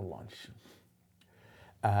invite them for lunch.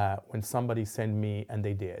 When somebody sent me, and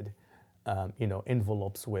they did,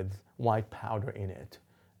 envelopes with white powder in it,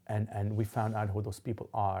 and we found out who those people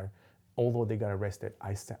are, although they got arrested,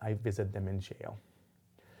 I visit them in jail.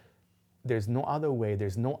 There's no other way.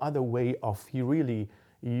 There's no other way of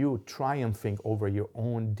you triumphing over your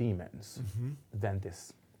own demons than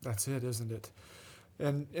this. That's it, isn't it?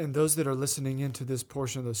 And those that are listening into this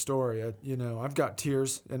portion of the story, I've got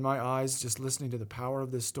tears in my eyes just listening to the power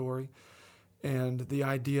of this story and the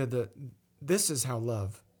idea that this is how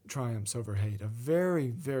love triumphs over hate, a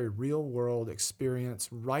very, very real world experience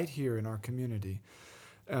right here in our community.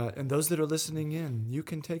 And those that are listening in, you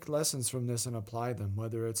can take lessons from this and apply them,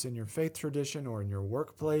 whether it's in your faith tradition or in your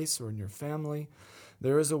workplace or in your family.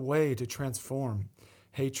 There is a way to transform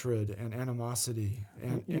hatred and animosity.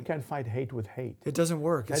 And you can't fight hate with hate. it doesn't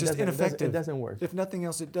work. It's just ineffective. It doesn't work. If nothing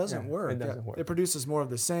else, it doesn't work. It doesn't work. It produces more of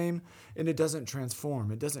the same, and it doesn't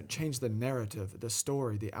transform. It doesn't change the narrative, the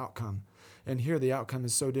story, the outcome. And here the outcome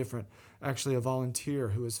is so different. Actually, a volunteer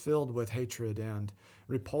who is filled with hatred and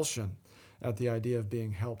repulsion at the idea of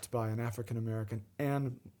being helped by an African American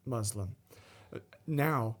and Muslim.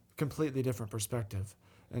 Now, completely different perspective,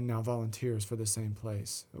 and now volunteers for the same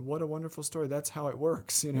place. What a wonderful story. That's how it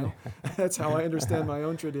works, That's how I understand my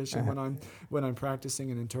own tradition when I'm practicing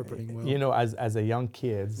and interpreting well. As a young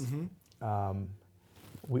kids,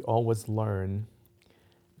 we always learn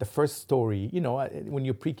the first story. When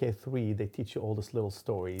you're pre-K 3, they teach you all these little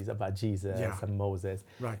stories about Jesus and Moses.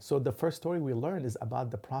 Right. So the first story we learn is about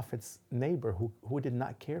the prophet's neighbor who did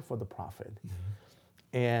not care for the prophet.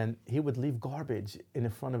 And he would leave garbage in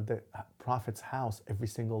front of the prophet's house every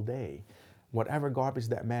single day. Whatever garbage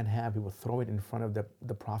that man had, he would throw it in front of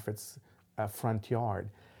the prophet's front yard.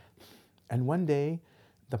 And one day,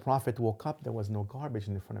 the prophet woke up, there was no garbage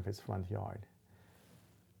in front of his front yard.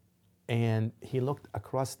 And he looked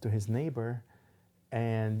across to his neighbor,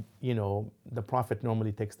 And, the prophet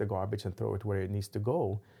normally takes the garbage and throw it where it needs to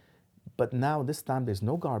go. But now this time there's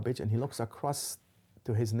no garbage, and he looks across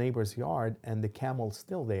to his neighbor's yard and the camel's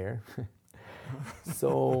still there.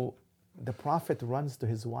 So the prophet runs to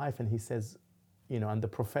his wife and he says, and the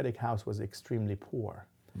prophetic house was extremely poor.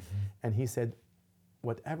 And he said,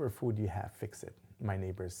 whatever food you have, fix it. My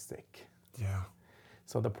neighbor's sick. Yeah.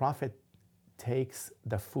 So the prophet takes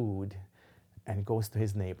the food and goes to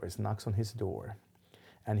his neighbors, knocks on his door.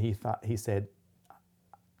 And he said,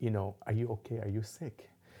 are you okay? Are you sick?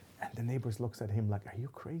 And the neighbors looks at him like, are you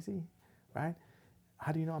crazy? Right?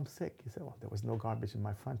 How do you know I'm sick? He said, well, there was no garbage in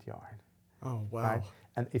my front yard. Oh, wow. Right?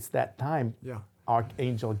 And it's that time Yeah.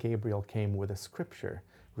 Archangel Gabriel came with a scripture: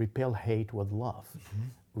 repel hate with love,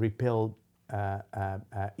 repel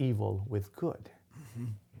evil with good.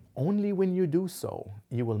 Only when you do so,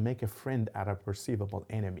 you will make a friend out of a perceivable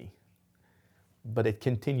enemy. But it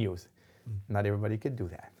continues. Not everybody could do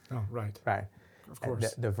that. Oh, right. Right. Of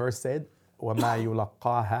course. The verse said, وَمَا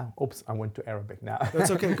يُلَقَّاهَا. Oops, I went to Arabic now.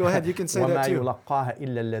 That's okay. Go ahead. You can say that وَمَا too. يُلَقَّاهَا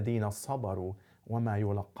إِلَّا الَّذِينَ صَبَرُوا وَمَا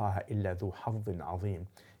يُلَقَّاهَا إِلَّا ذُو حَظٍّ عَظِيمٍ.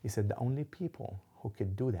 He said the only people who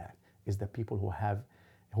could do that is the people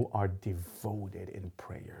who are devoted in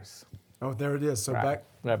prayers. Oh, there it is. So Right.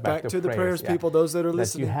 back Back to to the prayers, yeah. people, those that are That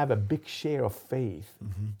listening. you have a big share of faith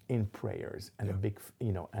in prayers, and Yeah. a big,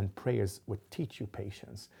 and prayers will teach you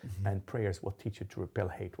patience, and prayers will teach you to repel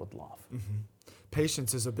hate with love.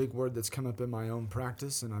 Patience is a big word that's come up in my own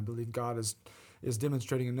practice, and I believe God is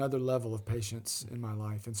demonstrating another level of patience in my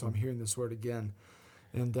life. And so I'm hearing this word again,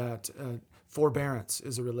 and that forbearance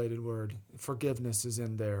is a related word. Forgiveness is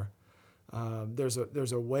in there.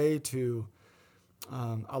 There's a way to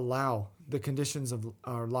allow the conditions of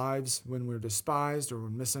our lives when we're despised or we're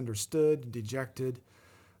misunderstood, dejected,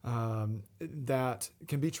 that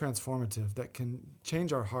can be transformative, that can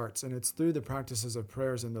change our hearts. And it's through the practices of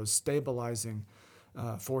prayers and those stabilizing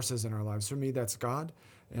forces in our lives. For me, that's God.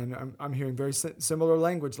 And I'm hearing very similar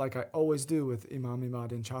language like I always do with Imam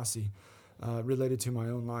Imad and Chasi, related to my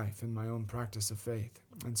own life and my own practice of faith.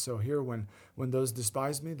 And so here, when those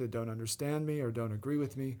despise me, that don't understand me or don't agree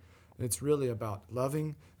with me, it's really about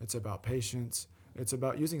loving, it's about patience, it's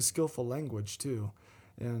about using skillful language too,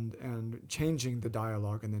 and changing the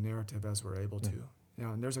dialogue and the narrative as we're able to.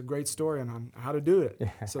 Yeah, and there's a great story on how to do it.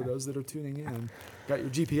 So those that are tuning in, got your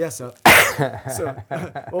GPS up. So,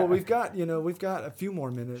 well, we've got a few more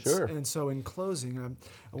minutes. Sure. And so in closing,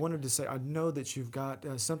 I wanted to say, I know that you've got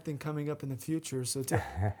something coming up in the future. So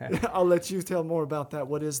I'll let you tell more about that.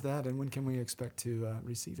 What is that, and when can we expect to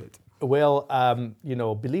receive it? Well,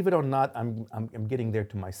 believe it or not, I'm getting there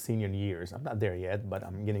to my senior years. I'm not there yet, but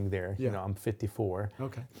I'm getting there. Yeah. I'm 54.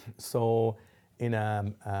 Okay. So,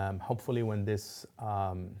 hopefully, when this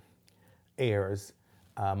airs,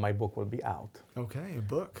 my book will be out. Okay, a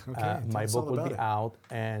book. Okay, My tell us all book will about be it. out,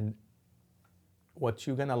 and what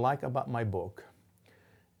you're gonna like about my book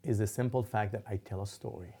is the simple fact that I tell a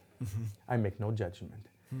story. I make no judgment.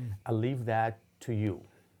 I leave that to you,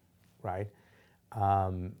 right?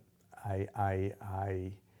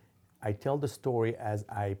 I tell the story as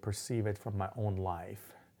I perceive it from my own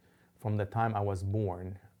life, from the time I was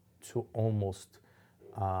born to almost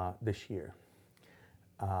this year.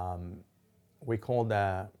 We call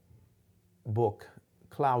the book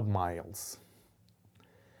Cloud Miles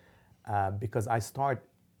because I start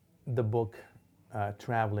the book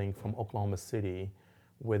traveling from Oklahoma City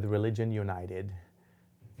with Religion United,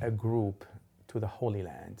 a group to the Holy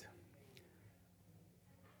Land,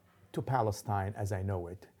 to Palestine as I know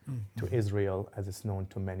it, to Israel as it's known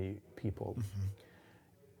to many people.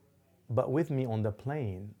 But with me on the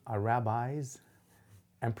plane are rabbis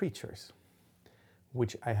and preachers,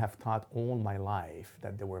 which I have taught all my life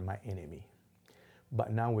that they were my enemy.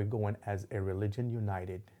 But now we're going as a Religion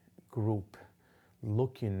United group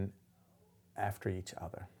looking after each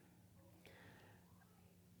other.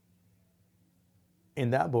 In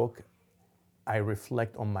that book, I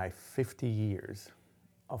reflect on my 50 years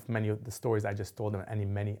of many of the stories I just told them,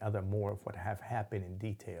 and many other more of what have happened in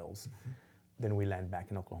details. Then we land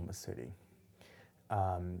back in Oklahoma City.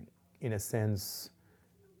 In a sense,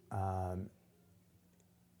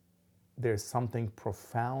 there's something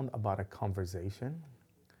profound about a conversation.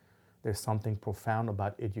 There's something profound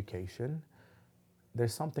about education.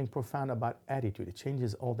 There's something profound about attitude. It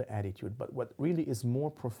changes all the attitude. But what really is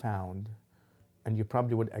more profound, and you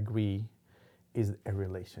probably would agree, is a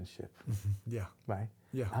relationship. Yeah. Right?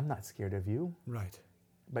 Yeah. I'm not scared of you, Right.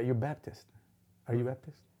 but you're Baptist. Are you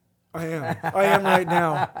Baptist? I am right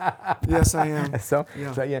now. Yes, I am. So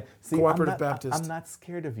Yeah. yeah. See, Cooperative I'm not, Baptist. I'm not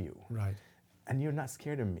scared of you, Right. and you're not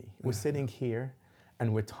scared of me. We're sitting here,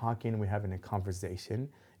 and we're talking, we're having a conversation.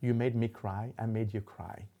 You made me cry, I made you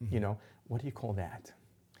cry. You know, what do you call that?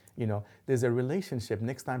 You know, there's a relationship.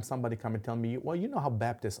 Next time somebody come and tell me, well, you know how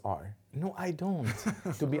Baptists are. No, I don't,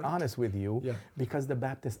 to be honest with you, because the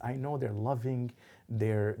Baptists, I know they're loving,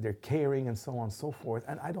 they're caring, and so on and so forth.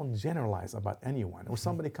 And I don't generalize about anyone. Or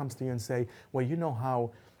somebody comes to you and say, well, you know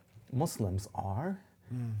how Muslims are.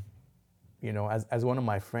 You know, as one of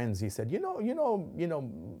my friends, he said, you know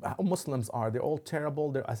how Muslims are. They're all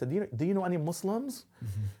terrible. I said, do you know any Muslims?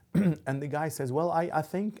 And the guy says, well, I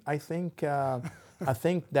think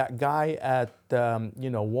that guy at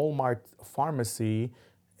Walmart pharmacy,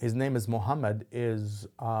 his name is Muhammad, is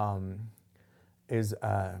a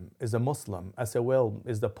Muslim. I said, well,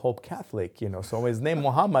 is the Pope Catholic? You know, so his name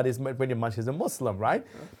Muhammad is pretty much he's a Muslim, right?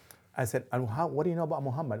 I said, and what do you know about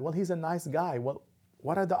Muhammad? Well, he's a nice guy. Well,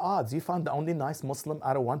 what are the odds? You found the only nice Muslim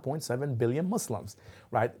out of 1.7 billion Muslims,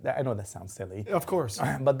 right? I know that sounds silly. Of course.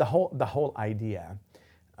 But the whole idea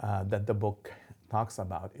that the book talks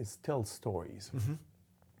about is still stories.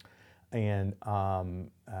 And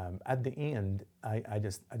at the end, I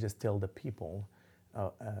just tell the people,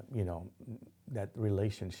 that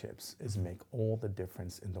relationships make all the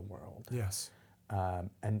difference in the world. Yes.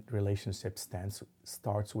 And relationship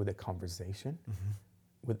starts with a conversation,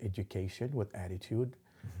 with education, with attitude,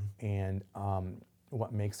 and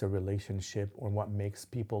what makes a relationship, or what makes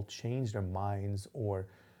people change their minds, or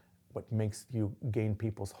what makes you gain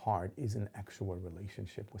people's heart is an actual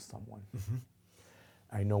relationship with someone.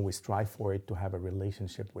 I know we strive for it, to have a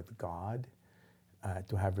relationship with God,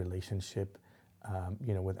 to have relationship,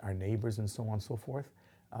 with our neighbors and so on and so forth.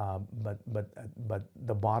 But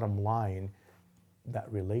the bottom line, that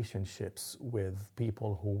relationships with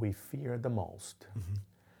people who we fear the most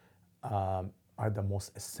are the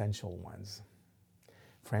most essential ones.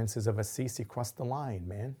 Francis of Assisi crossed the line,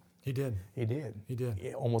 man. He did. He did. He did.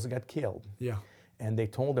 He almost got killed. Yeah. And they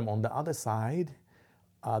told him on the other side,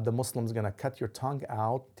 the Muslims going to cut your tongue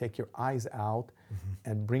out, take your eyes out,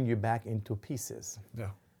 and bring you back into pieces. Yeah.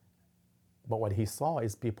 But what he saw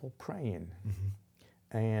is people praying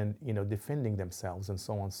and defending themselves and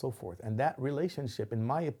so on and so forth. And that relationship, in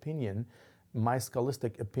my opinion, my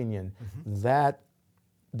scholastic opinion, that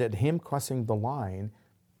him crossing the line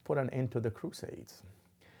put an end to the Crusades.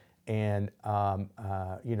 And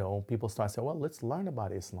people start saying, well, let's learn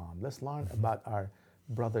about Islam. Let's learn about our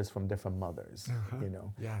brothers from different mothers.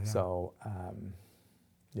 Yeah. So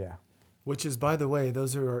yeah. Which is, by the way,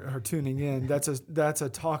 those who are tuning in, that's a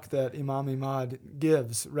talk that Imam Imad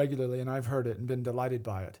gives regularly, and I've heard it and been delighted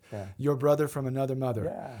by it. Yeah. Your brother from another mother.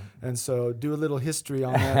 Yeah. And so do a little history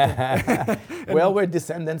on that. Well, we're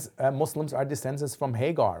descendants, Muslims are descendants from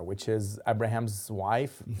Hagar, which is Abraham's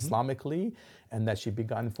wife Islamically, and that she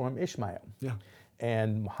began from Ishmael. Yeah.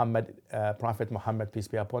 And Prophet Muhammad, peace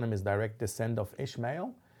be upon him, is direct descendant of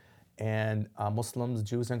Ishmael. And Muslims,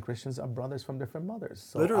 Jews, and Christians are brothers from different mothers.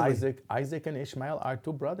 So Literally. Isaac and Ishmael are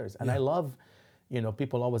two brothers. And I love,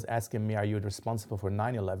 people always asking me, are you responsible for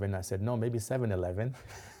 9/11? I said, no, maybe 7/11.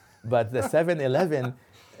 But the 7/11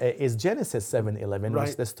 is Genesis 7/11, which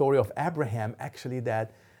is the story of Abraham, actually,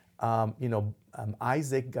 that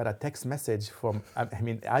Isaac got a text message from,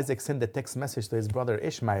 Isaac sent a text message to his brother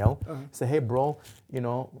Ishmael, say, hey bro,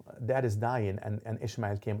 dad is dying, and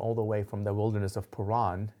Ishmael came all the way from the wilderness of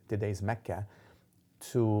Paran, today's Mecca,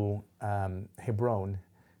 to Hebron,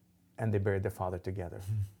 and they buried their father together.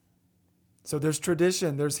 So there's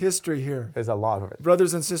tradition, there's history here. There's a lot of it.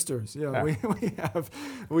 Brothers and sisters,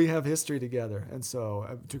 we have history together, and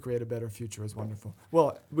so to create a better future is wonderful.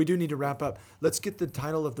 Well, we do need to wrap up. Let's get the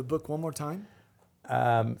title of the book one more time.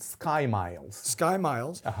 Sky Miles. Sky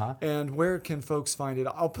Miles. And where can folks find it?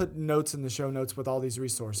 I'll put notes in the show notes with all these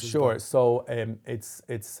resources. Sure. So it's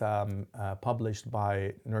published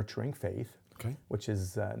by Nurturing Faith, which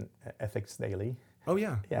is Ethics Daily. Oh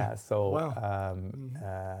yeah. Yeah. So wow.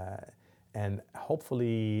 And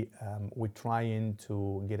hopefully we're trying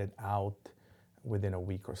to get it out within a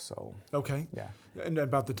week or so. Okay. Yeah. And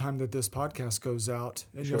about the time that this podcast goes out,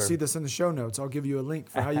 and you'll see this in the show notes, I'll give you a link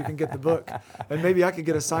for how you can get the book, and maybe I could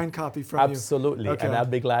get a signed copy from you. Absolutely. Okay. And I'll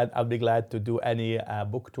be glad to do any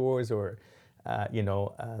book tours, or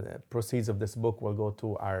proceeds of this book will go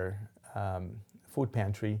to our food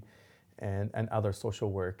pantry and other social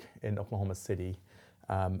work in Oklahoma City.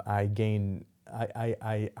 I'm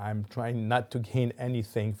trying not to gain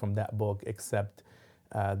anything from that book except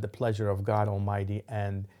the pleasure of God Almighty,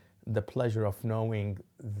 and the pleasure of knowing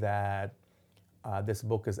that this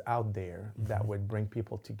book is out there that would bring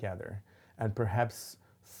people together. And perhaps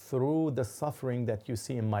through the suffering that you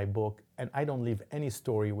see in my book, and I don't leave any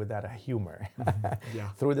story without a humor,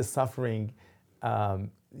 through the suffering,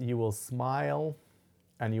 You will smile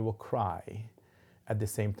and you will cry at the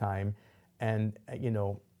same time. And,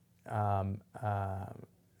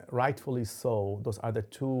 rightfully so, those are the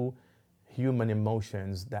two human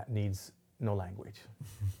emotions that needs no language.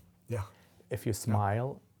 Yeah. If you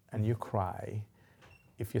smile and you cry,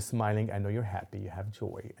 if you're smiling, I know you're happy, you have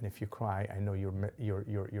joy. And if you cry, I know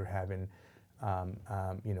you're having a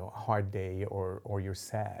hard day or you're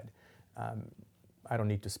sad. I don't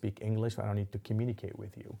need to speak English. I don't need to communicate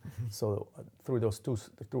with you. So through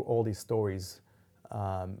all these stories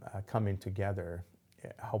coming together,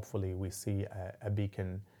 hopefully we see a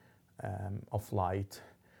beacon of light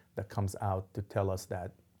that comes out to tell us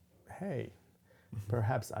that, hey,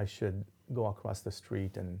 perhaps I should go across the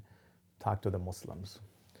street and talk to the Muslims,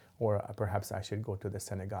 or perhaps I should go to the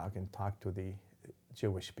synagogue and talk to the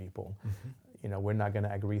Jewish people. We're not going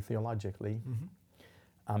to agree theologically.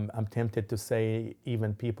 I'm tempted to say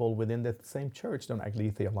even people within the same church don't agree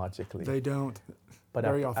theologically. They don't. But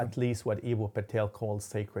very often. At least what Eboo Patel called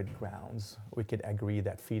sacred grounds, we could agree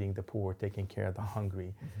that feeding the poor, taking care of the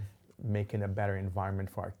hungry, making a better environment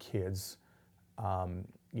for our kids,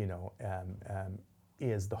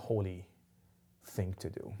 is the holy thing to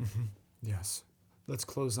do. Yes. Let's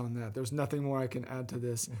close on that. There's nothing more I can add to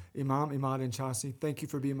this. Imam Imad Chasi, thank you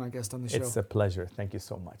for being my guest on the show. It's a pleasure. Thank you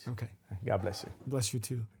so much. Okay. God bless you. Bless you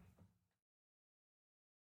too.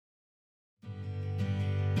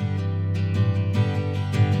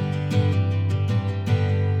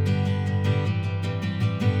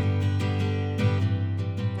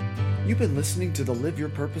 You've been listening to the Live Your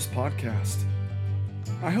Purpose podcast.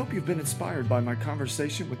 I hope you've been inspired by my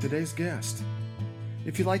conversation with today's guest.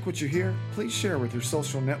 If you like what you hear, please share with your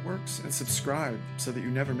social networks and subscribe so that you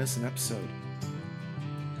never miss an episode.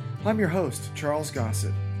 I'm your host, Charles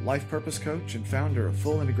Gossett, life purpose coach and founder of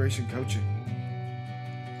Full Integration Coaching.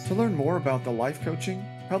 To learn more about the life coaching,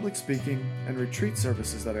 public speaking, and retreat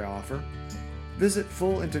services that I offer, visit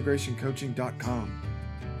fullintegrationcoaching.com.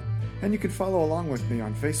 And you can follow along with me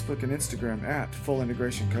on Facebook and Instagram at Full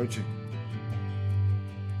Integration Coaching.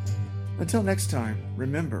 Until next time,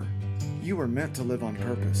 remember, you were meant to live on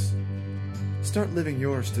purpose. Start living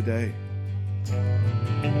yours today.